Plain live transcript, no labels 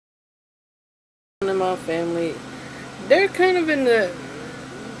in my family, they're kind of in the,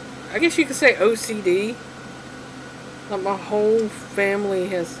 I guess you could say OCD. Like my whole family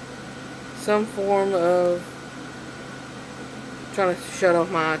has some form of, trying to shut off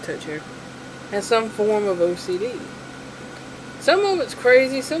my eye touch here, has some form of OCD. Some of it's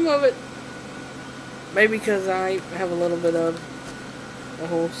crazy, some of it maybe because I have a little bit of the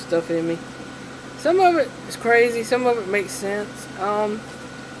whole stuff in me. Some of it is crazy, some of it makes sense.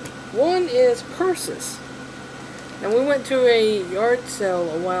 One is purses. Now we went to a yard sale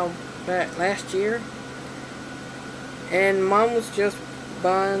a while back, last year, and Mom was just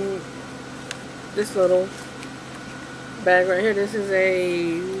buying this little bag right here. This is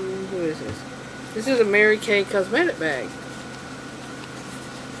a, who is this? This is a Mary Kay cosmetic bag.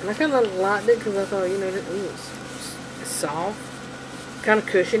 And I kind of liked it because I thought, you know, it's soft, kind of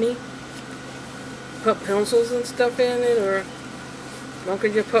cushiony. Put pencils and stuff in it, or Mom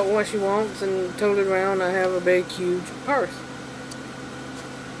could just put what she wants and tote it around. I have a big, huge purse.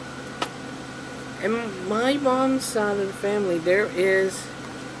 And my mom's side of the family, there is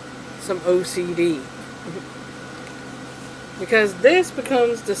some OCD. Because this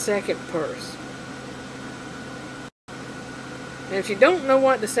becomes the second purse. And if you don't know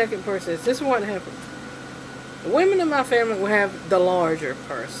what the second purse is, this is what happens. The women in my family will have the larger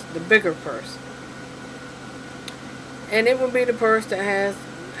purse, the bigger purse. And it will be the purse that has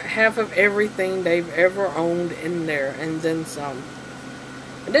half of everything they've ever owned in there, and then some.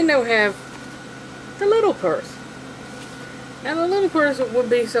 And then they'll have the little purse. Now the little purse would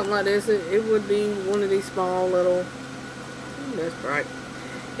be something like this. It would be one of these small little, that's bright.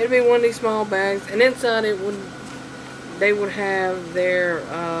 It'd be one of these small bags, and inside it would, they would have their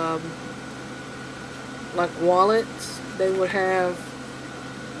like wallets. They would have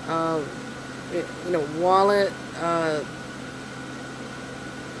you know, wallet,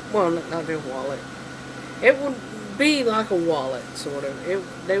 well, not their wallet. It would be like a wallet, sort of.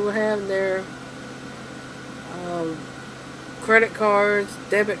 They would have their credit cards,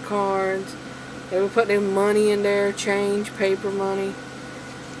 debit cards. They would put their money in there, change, paper money.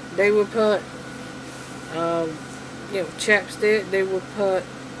 They would put, you know, chapstick. They would put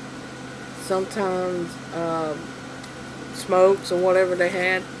sometimes smokes or whatever they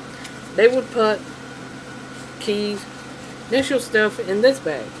had. They would put keys, initial stuff in this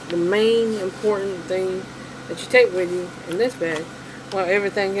bag. The main important thing that you take with you in this bag, while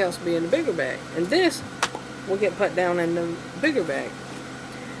everything else be in the bigger bag. And this will get put down in the bigger bag.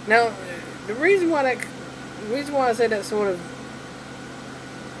 Now, the reason why I say that sort of,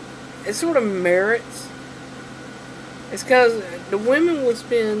 it sort of merits, is because the women would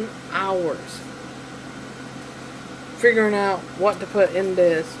spend hours figuring out what to put in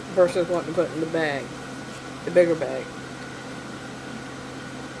this versus what to put in the bag, the bigger bag.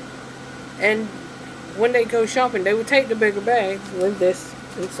 And when they go shopping, they would take the bigger bag with this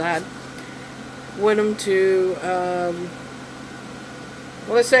inside with them to, well,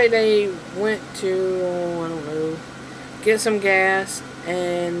 let's say they went to, I don't know, get some gas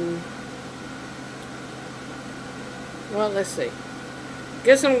and, well, let's see.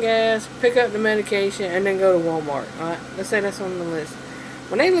 Get some gas, pick up the medication, and then go to Walmart. Alright, let's say that's on the list.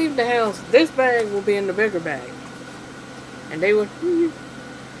 When they leave the house, this bag will be in the bigger bag. And they would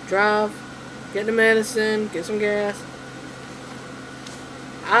drive, get the medicine, get some gas.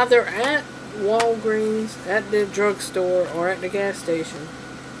 Either at Walgreens, at the drugstore, or at the gas station.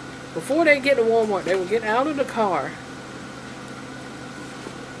 Before they get to Walmart, they would get out of the car,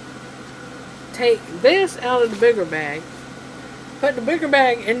 take this out of the bigger bag, put the bigger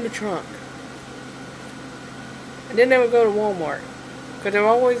bag in the trunk, and then they would go to Walmart. Because they're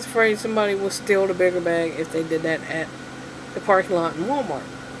always afraid somebody will steal the bigger bag if they did that at the parking lot in Walmart.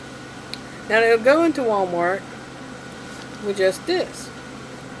 Now they'll go into Walmart with just this.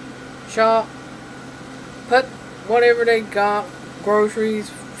 Shop, put whatever they got, groceries,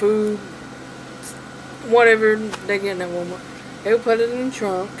 food, whatever they get in that Walmart. They'll put it in the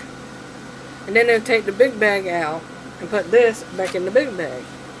trunk, and then they'll take the big bag out and put this back in the big bag.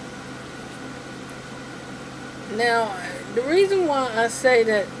 Now, the reason why I say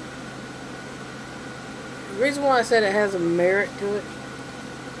that, it has a merit to it,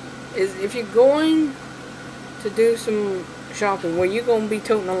 is if you're going to do some shopping where you're going to be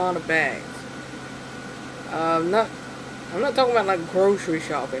toting a lot of bags. I'm not talking about like grocery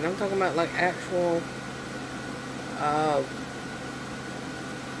shopping. I'm talking about like actual,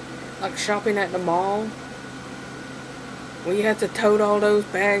 like shopping at the mall, where you have to tote all those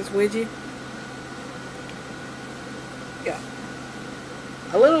bags with you. Yeah.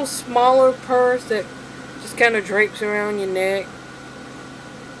 A little smaller purse that just kind of drapes around your neck.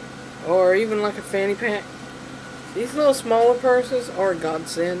 or even like a fanny pack. These little smaller purses are a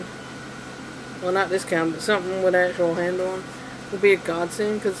godsend. Well, not this kind, but something with actual handle on would be a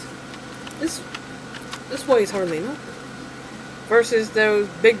godsend, because this weighs hardly nothing. Versus those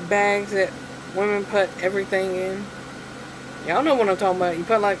big bags that women put everything in. Y'all know what I'm talking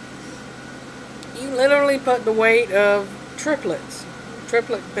about. You literally put the weight of triplet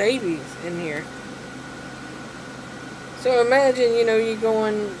babies in here. So imagine, you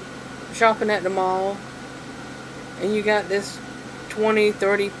going shopping at the mall, and you got this 20,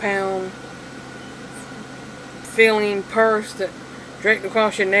 30 pound filling purse that draped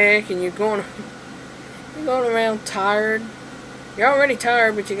across your neck, and you're going around tired. You're already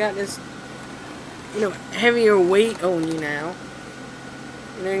tired, but you got this, heavier weight on you now.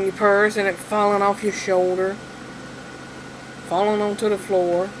 In your purse, and it falling off your shoulder, falling onto the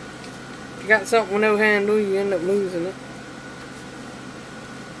floor. If you got something with no handle, you end up losing it.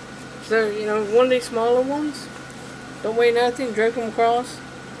 So, one of these smaller ones, don't weigh nothing, drape them across,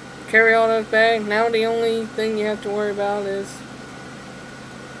 carry all those bags. Now the only thing you have to worry about is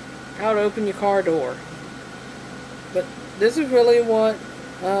how to open your car door. But this is really what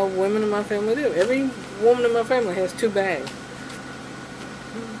women in my family do. Every woman in my family has 2 bags.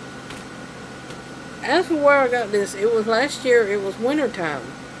 As for where I got this, it was last year, it was wintertime.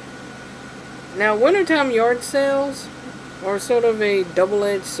 Now, wintertime yard sales are sort of a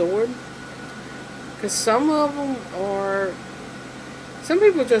double-edged sword. Because some of them are... Some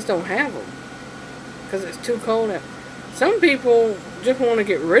people just don't have them. Because it's too cold out. Some people just want to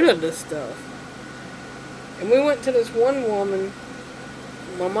get rid of this stuff. And we went to this one woman.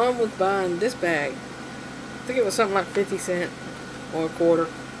 My mom was buying this bag. I think it was something like 50 cents or a quarter.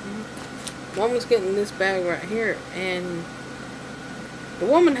 Mom was getting this bag right here, and the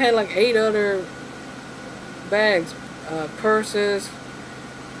woman had like 8 other bags, purses,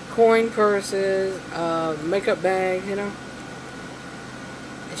 coin purses, makeup bags, And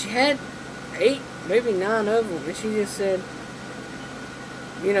she had 8, maybe 9 of them, and she just said,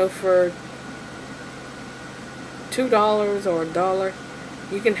 for $2 or $1,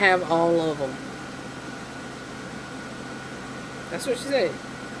 you can have all of them. That's what she said.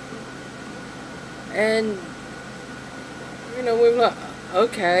 And, we were like,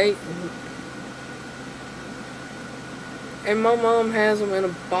 okay. And my mom has them in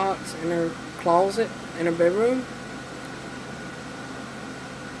a box in her closet, in her bedroom.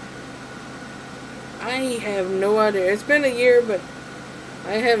 I have no idea. It's been a year, but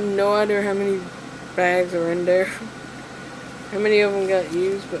I have no idea how many bags are in there. How many of them got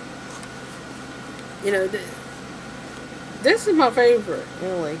used, but, this is my favorite,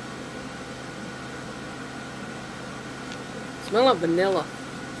 really. Smell like vanilla.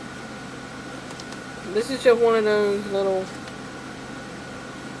 This is just one of those little...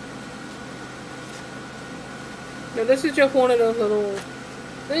 this is just one of those little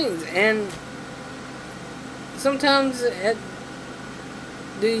things. And sometimes at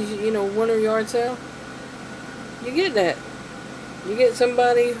these, winter yard sale, you get that. You get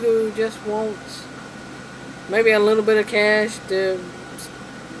somebody who just wants maybe a little bit of cash to,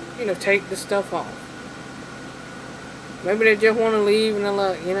 take the stuff off. Maybe they just want to leave and they're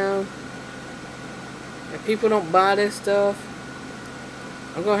like, if people don't buy this stuff,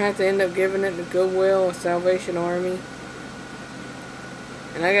 I'm going to have to end up giving it to Goodwill or Salvation Army.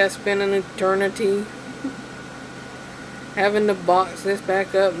 And I got to spend an eternity having to box this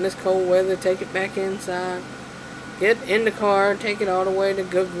back up in this cold weather, take it back inside, get in the car, take it all the way to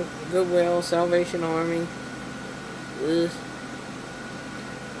Goodwill, Salvation Army. Ugh.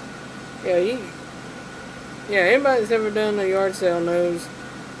 Yeah, anybody that's ever done a yard sale knows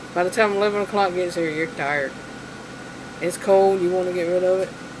by the time 11 o'clock gets here, you're tired. It's cold, you want to get rid of it.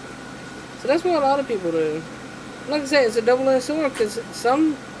 So that's what a lot of people do. Like I said, it's a double-edged sword, because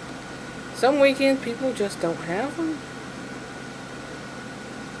some weekends people just don't have them.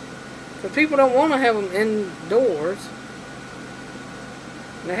 But people don't want to have them indoors.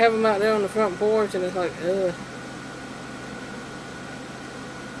 They have them out there on the front porch, and it's like, ugh.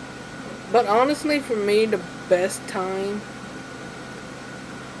 But honestly, for me, the best time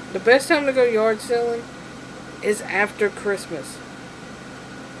to go yard selling is after Christmas.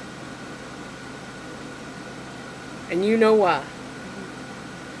 And you know why.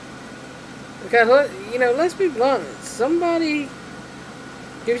 Because, let's be blunt. Somebody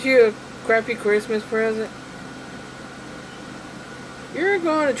gives you a crappy Christmas present, you're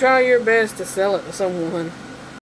going to try your best to sell it to someone.